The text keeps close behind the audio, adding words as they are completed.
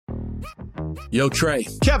Yo, Trey.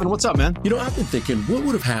 Kevin, what's up, man? You know, I've been thinking, what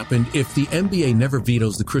would have happened if the NBA never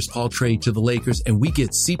vetoes the Chris Paul trade to the Lakers and we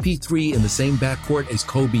get CP3 in the same backcourt as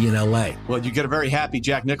Kobe in LA? Well, you get a very happy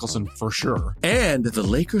Jack Nicholson for sure. And the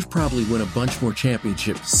Lakers probably win a bunch more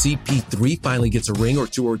championships. CP3 finally gets a ring or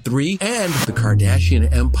two or three, and the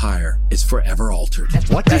Kardashian empire is forever altered.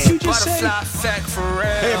 What did you just say?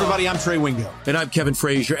 Hey, everybody, I'm Trey Wingo. And I'm Kevin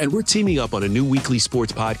Frazier, and we're teaming up on a new weekly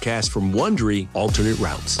sports podcast from Wondery, Alternate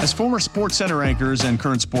Routes. As former Sports Center anchors and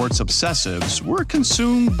current sports obsessives, we're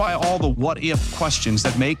consumed by all the what-if questions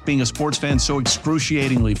that make being a sports fan so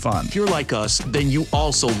excruciatingly fun. If you're like us, then you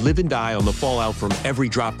also live and die on the fallout from every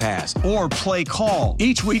drop pass. Or play call.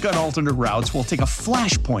 Each week on Alternate Routes, we'll take a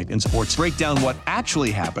flashpoint in sports, break down what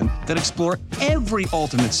actually happened, then explore every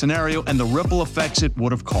alternate scenario and the ripple effects it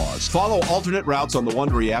would have caused. Follow Alternate Routes on the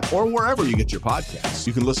Wondery app or wherever you get your podcasts.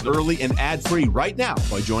 You can listen early and ad-free right now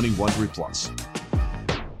by joining Wondery Plus.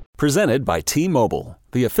 Presented by T-Mobile,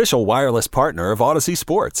 the official wireless partner of Odyssey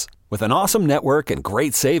Sports. With an awesome network and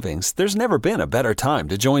great savings, there's never been a better time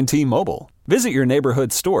to join T-Mobile. Visit your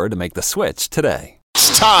neighborhood store to make the switch today.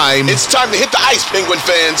 It's time to hit the ice, Penguin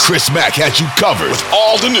fans. Chris Mack has you covered with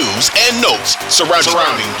all the news and notes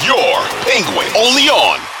surrounding your Penguin. Only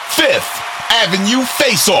on Fifth Avenue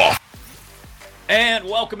Face-Off. And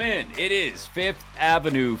welcome in. It is Fifth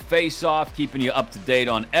Avenue Face-Off, keeping you up to date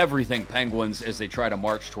on everything Penguins as they try to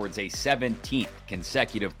march towards a 17th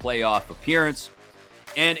consecutive playoff appearance.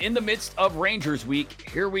 And in the midst of Rangers Week,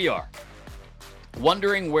 here we are,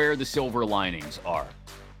 wondering where the silver linings are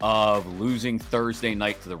of losing Thursday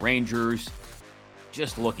night to the Rangers,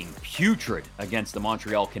 just looking putrid against the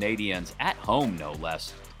Montreal Canadiens at home, no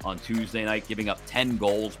less, on Tuesday night, giving up 10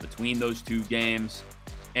 goals between those two games.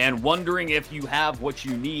 And wondering if you have what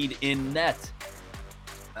you need in net.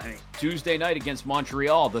 Tuesday night against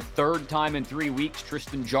Montreal, the third time in 3 weeks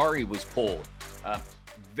Tristan Jarry was pulled.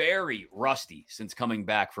 Very rusty since coming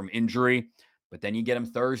back from injury. But then you get him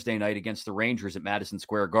Thursday night against the Rangers at Madison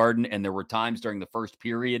Square Garden. And there were times during the first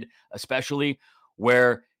period, especially,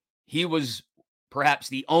 where he was perhaps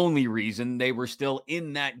the only reason they were still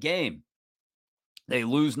in that game. They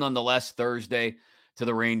lose nonetheless Thursday to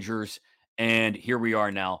the Rangers. And here we are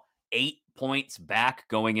now, 8 points back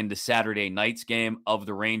going into Saturday night's game of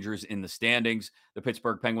the Rangers in the standings. The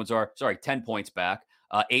Pittsburgh Penguins are, 10 points back,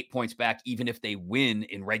 8 points back, even if they win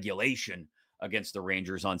in regulation against the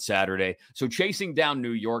Rangers on Saturday. So chasing down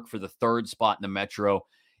New York for the third spot in the Metro,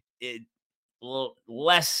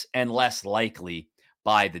 less and less likely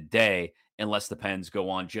by the day, unless the Pens go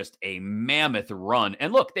on just a mammoth run.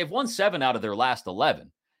 And look, they've won 7 out of their last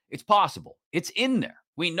 11. It's possible. It's in there.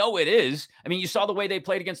 We know it is. I mean, you saw the way they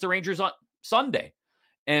played against the Rangers on Sunday.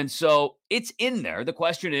 And so it's in there. The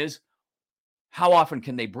question is, how often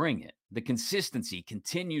can they bring it? The consistency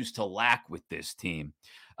continues to lack with this team.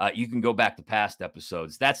 You can go back to past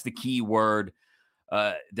episodes. That's the key word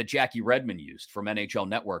that Jackie Redmond used from NHL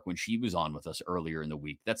Network when she was on with us earlier in the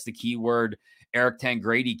week. That's the key word Eric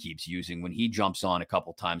Tangradi keeps using when he jumps on a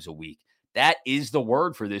couple times a week. That is the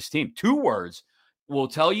word for this team. 2 words will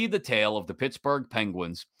tell you the tale of the Pittsburgh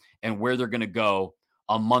Penguins and where they're going to go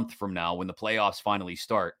a month from now when the playoffs finally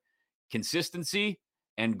start. Consistency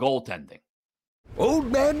and goaltending. Old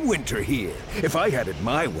Man Winter here. If I had it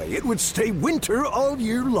my way, it would stay winter all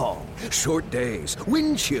year long. Short days,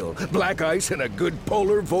 wind chill, black ice, and a good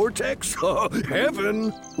polar vortex. Oh,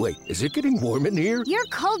 heaven. Wait, is it getting warm in here? Your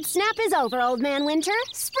cold snap is over, Old Man Winter.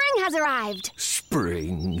 Spring has arrived.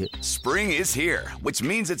 Spring. Spring is here, which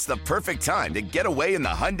means it's the perfect time to get away in the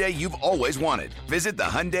Hyundai you've always wanted. Visit the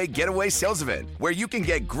Hyundai Getaway Sales Event, where you can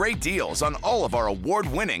get great deals on all of our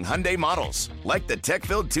award-winning Hyundai models, like the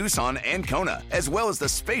tech-filled Tucson and Kona, as well as the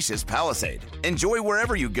spacious Palisade. Enjoy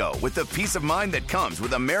wherever you go with the peace of mind that comes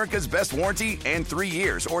with America's best warranty and 3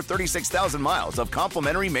 years or 36,000 miles of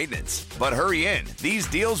complimentary maintenance. But hurry in, these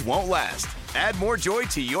deals won't last. Add more joy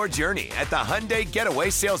to your journey at the Hyundai Getaway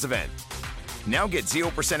Sales Event. Now get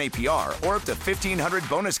 0% APR or up to $1,500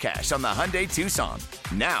 bonus cash on the Hyundai Tucson.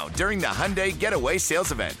 Now, during the Hyundai Getaway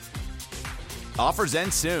Sales Event. Offers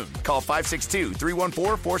end soon. Call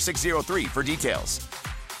 562-314-4603 for details.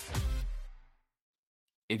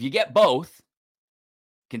 If you get both,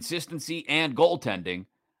 consistency and goaltending,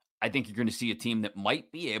 I think you're going to see a team that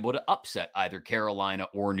might be able to upset either Carolina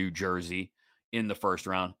or New Jersey in the first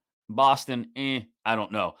round. Boston, I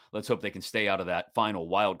don't know. Let's hope they can stay out of that final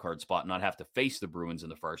wild card spot and not have to face the Bruins in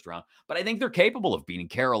the first round. But I think they're capable of beating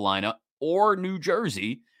Carolina or New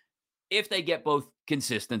Jersey if they get both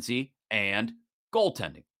consistency and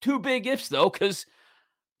goaltending. 2 big ifs, though, because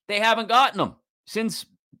they haven't gotten them since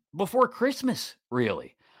before Christmas,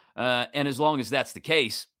 really. And as long as that's the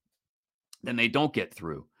case, then they don't get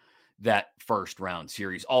through that first round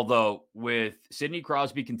series. Although with Sidney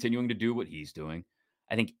Crosby continuing to do what he's doing,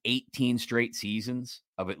 I think 18 straight seasons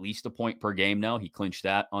of at least a point per game now. He clinched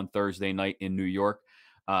that on Thursday night in New York.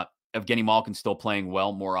 Evgeny Malkin still playing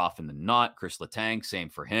well more often than not. Chris Letang, same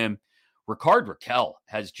for him. Rickard Rakell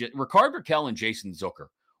and Jason Zucker.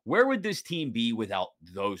 Where would this team be without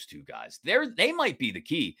those two guys? They might be the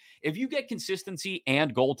key. If you get consistency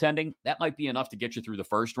and goaltending, that might be enough to get you through the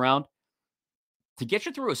first round. To get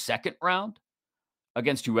you through a second round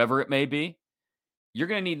against whoever it may be, you're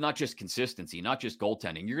going to need not just consistency, not just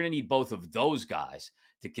goaltending. You're going to need both of those guys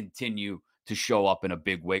to continue to show up in a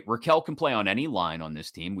big way. Rakell can play on any line on this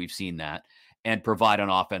team. We've seen that, and provide an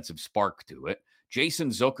offensive spark to it. Jason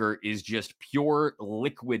Zucker is just pure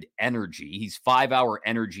liquid energy. He's 5-hour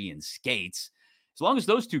energy and skates. As long as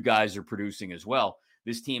those two guys are producing as well,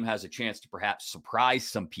 this team has a chance to perhaps surprise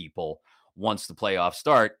some people once the playoffs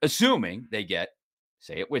start, assuming they get,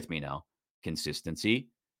 say it with me now, consistency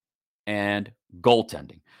and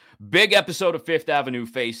goaltending. Big episode of Fifth Avenue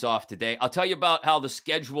Face Off today. I'll tell you about how the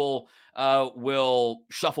schedule will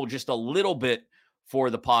shuffle just a little bit for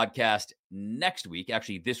the podcast next week,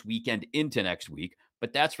 actually this weekend into next week,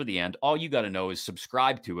 but that's for the end. All you got to know is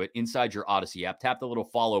subscribe to it inside your Odyssey app. Tap the little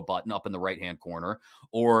follow button up in the right-hand corner,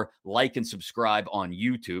 or like and subscribe on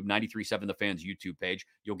YouTube, 93.7 The Fans YouTube page.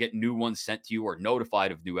 You'll get new ones sent to you or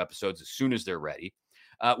notified of new episodes as soon as they're ready.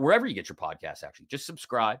 Wherever you get your podcasts, actually, just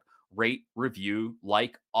subscribe, rate, review,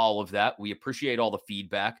 like, all of that. We appreciate all the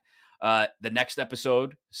feedback. The next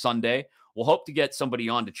episode, Sunday, we'll hope to get somebody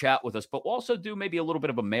on to chat with us, but we'll also do maybe a little bit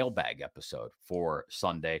of a mailbag episode for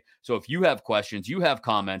Sunday. So if you have questions, you have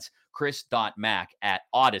comments,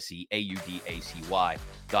 chris.mack@Odyssey, AUDACY.com.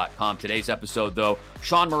 Today's episode, though,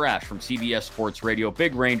 Sean Marash from CBS Sports Radio,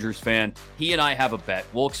 big Rangers fan. He and I have a bet.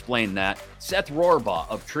 We'll explain that. Seth Rohrbaugh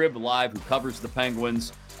of Trib Live, who covers the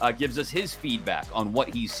Penguins, gives us his feedback on what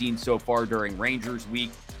he's seen so far during Rangers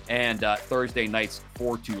week. And Thursday night's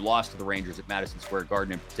 4-2 loss to the Rangers at Madison Square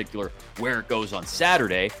Garden in particular, where it goes on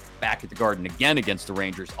Saturday, back at the Garden again against the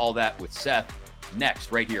Rangers. All that with Seth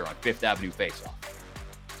next, right here on Fifth Avenue Face Off.